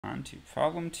on to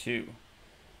problem 2.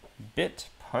 Bit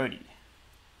party.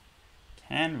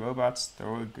 Can robots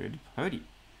throw a good party?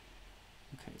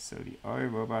 Okay, so the R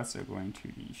robots are going to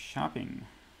the shopping,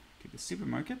 to the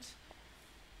supermarket.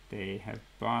 They have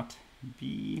bought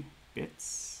B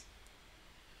bits.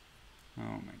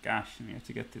 Oh my gosh, and we have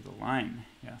to get through the line.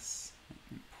 Yes, an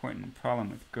important problem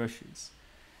with groceries.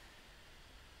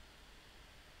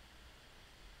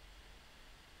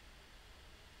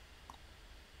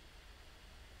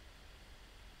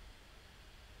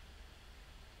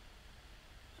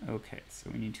 Okay,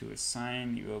 so we need to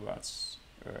assign the robots,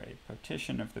 or a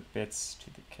partition of the bits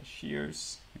to the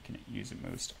cashiers. We can use at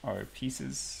most R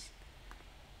pieces.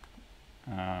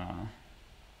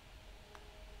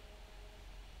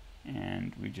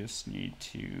 And we just need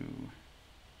to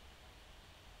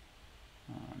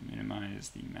minimize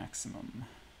the maximum.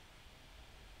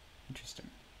 Interesting.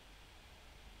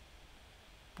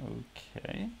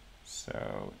 Okay,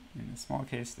 so in the small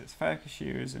case there's 5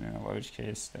 cashiers, and in a large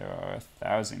case there are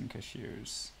 1,000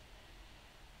 cashiers.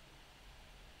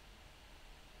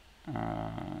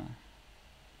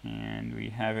 And we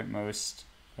have at most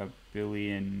 1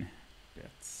 billion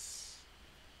bits.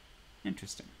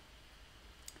 Interesting.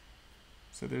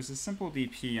 So there's a simple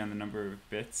DP on the number of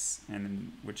bits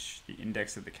and which the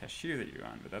index of the cashier that you're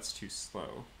on, but that's too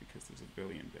slow because there's 1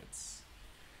 billion bits.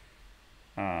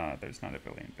 There's not 1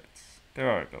 billion bits. There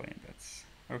are 1 billion bits.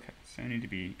 Okay, so I need to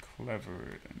be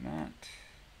cleverer than that.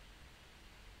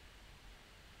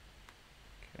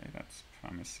 Okay, that's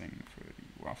promising for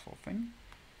the waffle thing.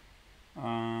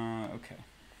 Okay.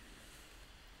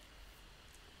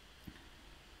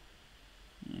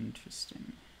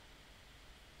 Interesting.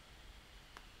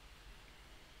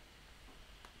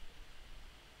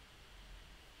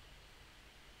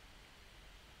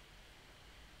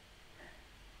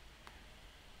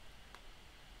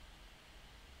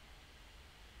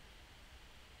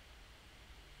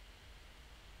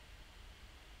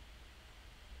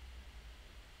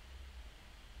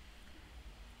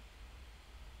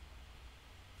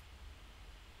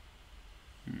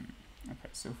 Okay,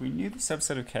 so if we knew the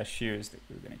subset of cashiers that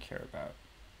we were going to care about,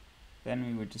 then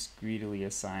we would just greedily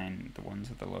assign the ones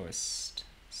with the lowest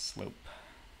slope,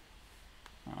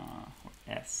 or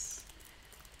S.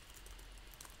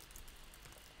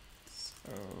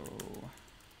 So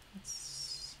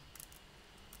let's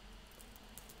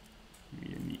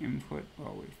read in the input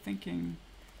while we're thinking.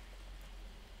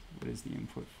 What is the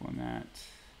input format?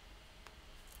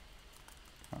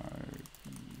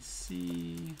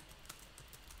 RBC.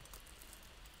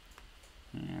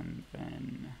 And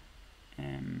then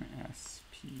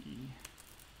MSP.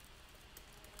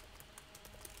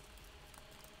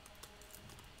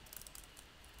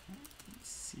 Let's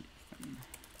see them.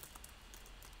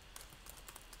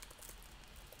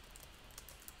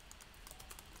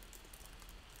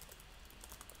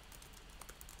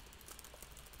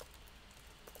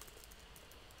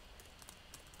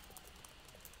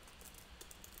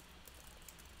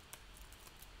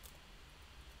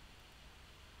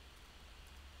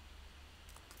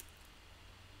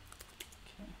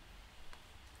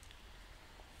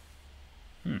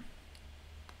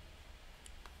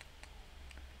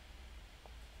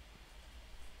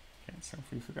 So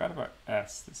if we forgot about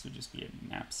S, this would just be a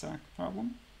knapsack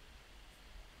problem.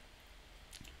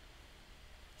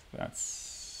 So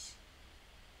that's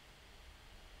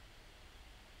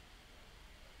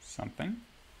something.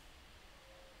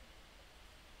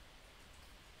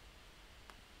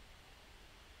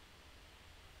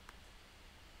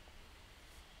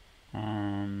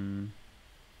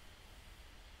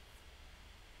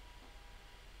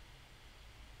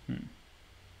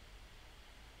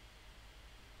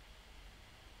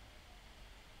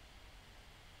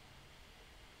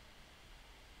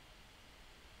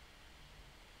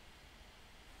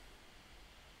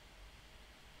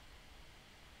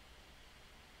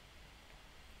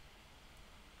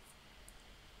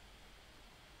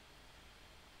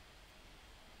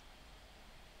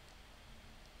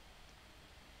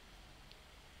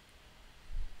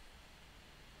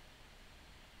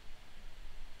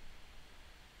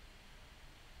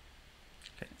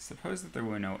 Okay, suppose that there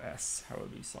were no S. How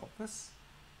would we solve this?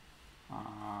 So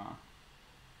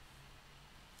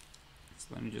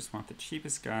then we just want the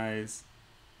cheapest guys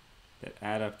that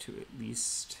add up to at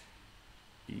least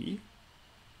B.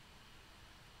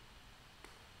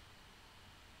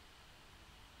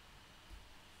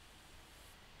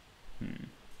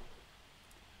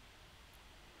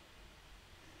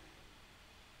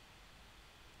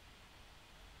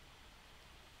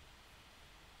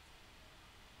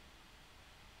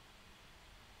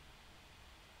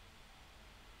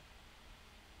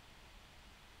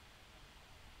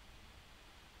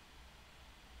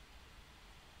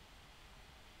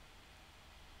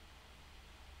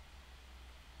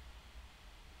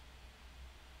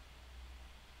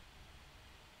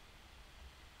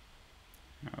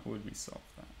 would we solve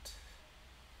that?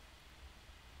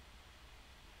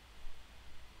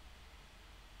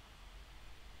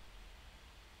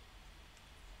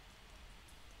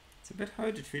 It's a bit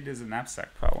hard to treat it as a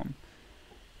knapsack problem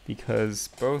because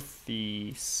both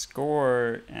the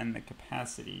score and the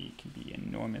capacity can be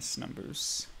enormous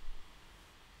numbers.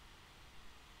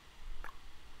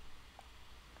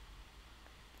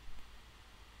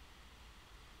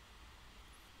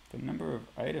 The number of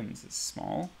items is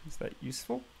small. Is that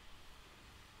useful?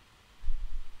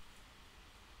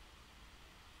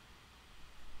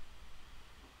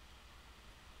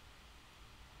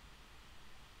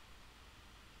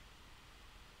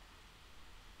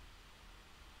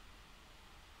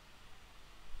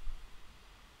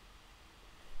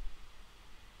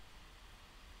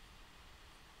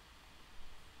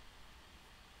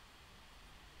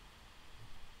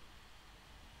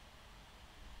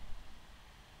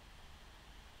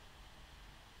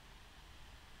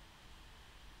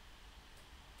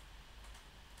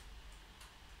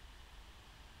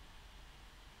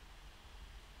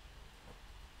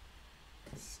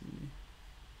 Let's see.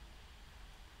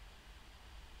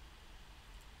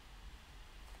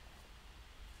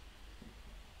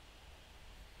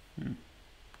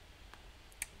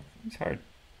 It's hard.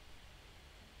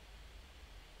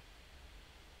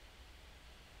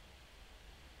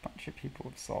 A bunch of people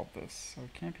have solved this, so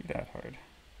it can't be that hard.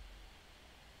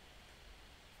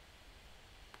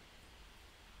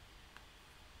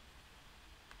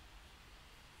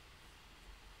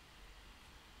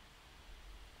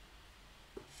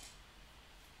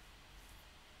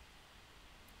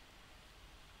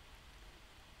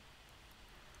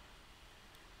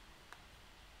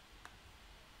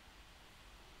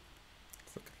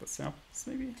 Let's look at the samples,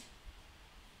 maybe.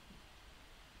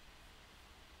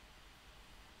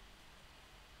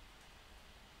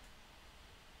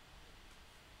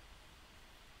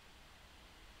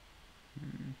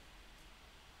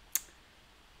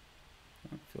 I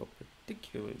don't feel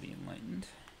particularly enlightened,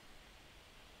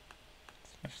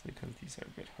 especially because these are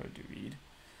a bit hard to read.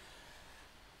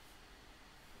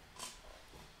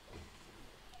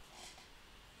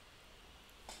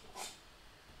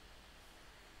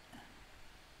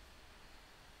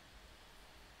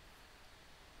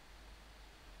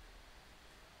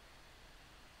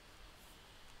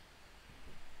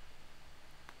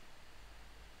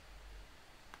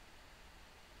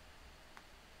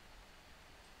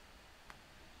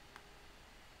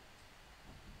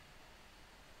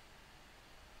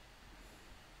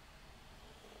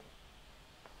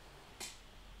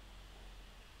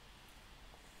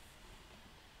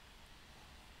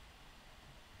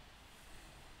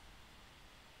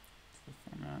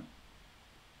 Format.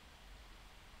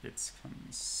 Bits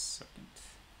comes second.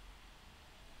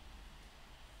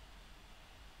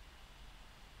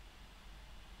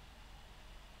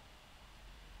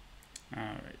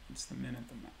 Alright, it's the min and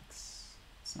the max.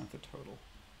 It's not the total.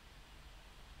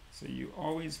 So you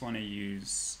always want to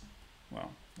use,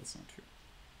 well, that's not true.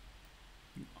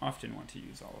 You often want to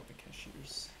use all of the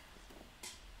cashiers.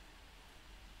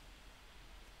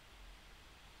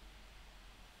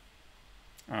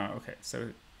 Okay, so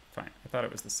fine. I thought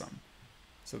it was the sum.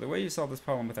 So the way you solve this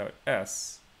problem without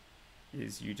S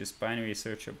is you just binary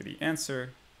search over the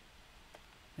answer,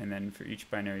 and then for each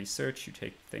binary search you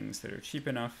take things that are cheap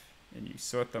enough and you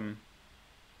sort them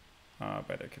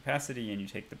by their capacity and you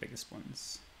take the biggest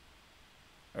ones.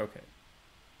 Okay.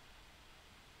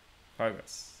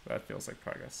 Progress. That feels like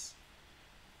progress.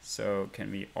 So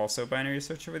can we also binary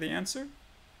search over the answer?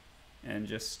 And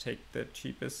just take the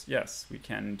cheapest? Yes, we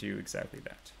can do exactly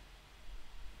that.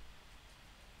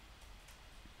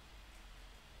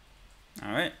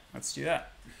 All right, let's do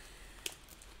that.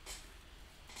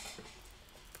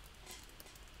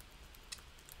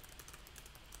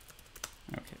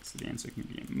 Okay, so the answer can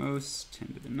be at most 10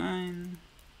 to the 9.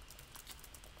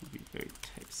 We'll be very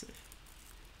type safe.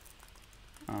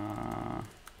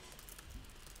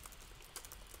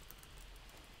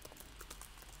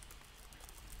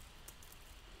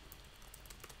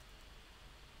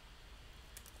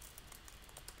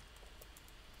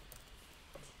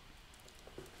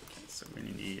 So we're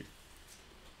going to need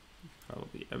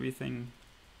probably everything.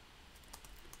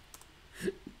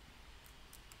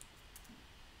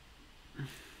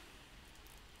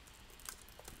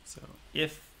 So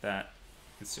if that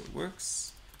answer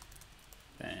works,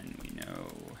 then we know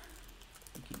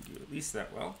we can do at least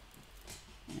that well.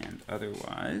 And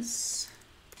otherwise,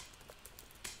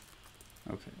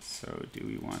 okay, so do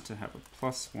we want to have a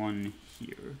 +1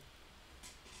 here?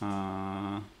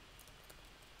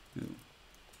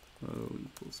 Low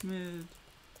equals mid,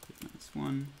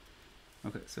 -1.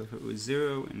 Okay, so if it was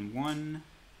 0 and 1,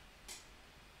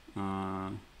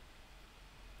 If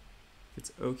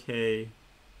it's okay,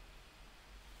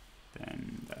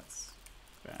 then that's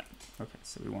bad. Okay,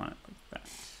 so we want it like that.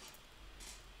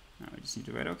 Now we just need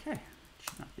to write okay. It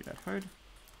should not be that hard.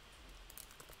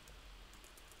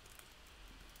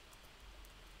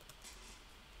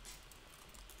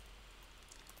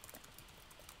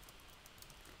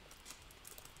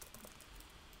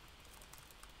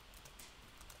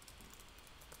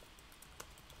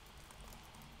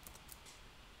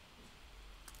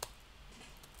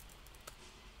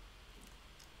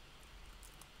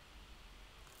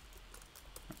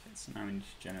 So now we need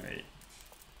to generate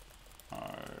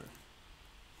our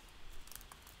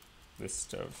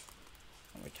list of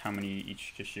like how many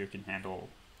each issue can handle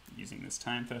using this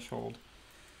time threshold.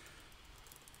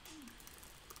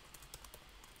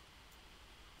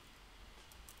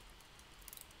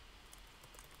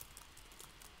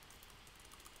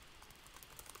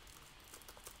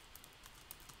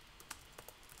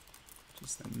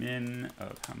 Just the min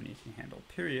of how many it can handle,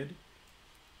 period,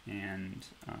 and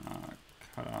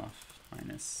cutoff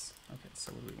minus, okay,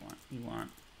 so what do we want? We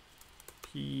want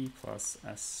p plus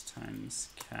s times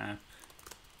cap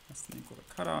less than or equal to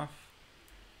cutoff,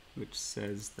 which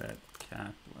says that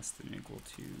cap less than or equal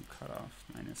to cutoff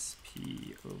minus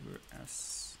p over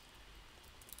s.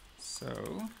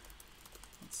 So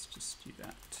let's just do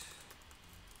that.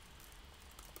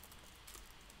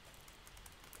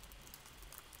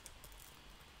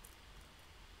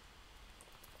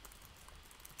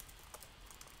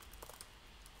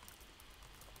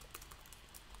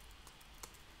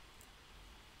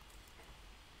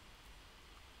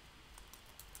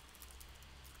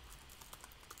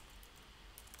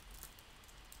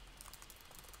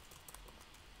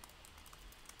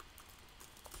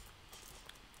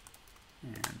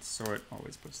 And sort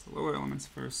always puts the lower elements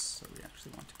first, so we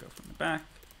actually want to go from the back.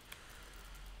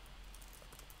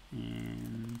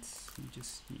 And we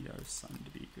just need our sum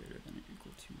to be greater than or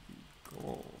equal to the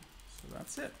goal. So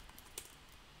that's it.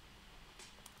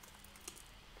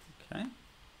 Okay.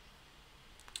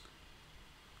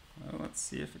 Well, let's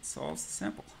see if it solves the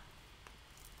sample.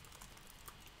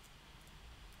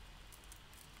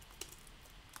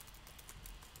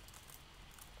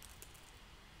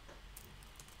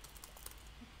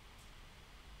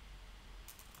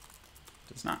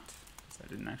 Does not, because I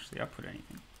didn't actually output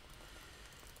anything.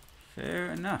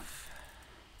 Fair enough.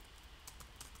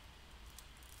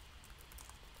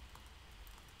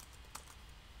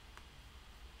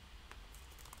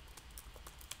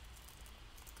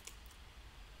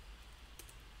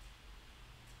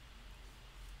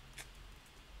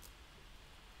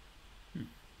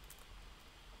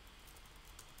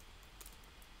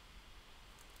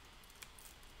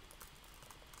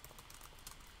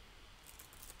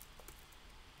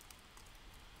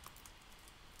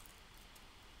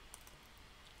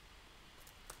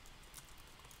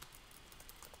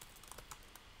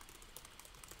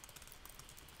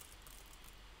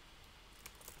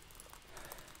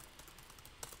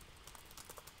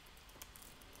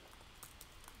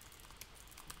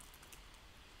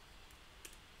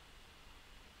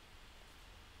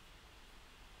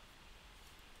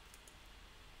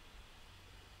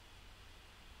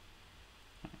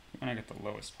 When I get the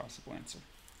lowest possible answer.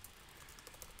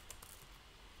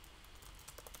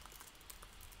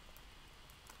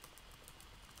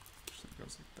 Actually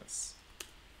goes like this.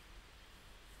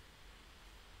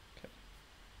 Okay.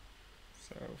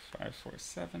 So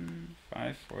 547,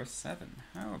 547.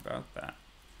 How about that?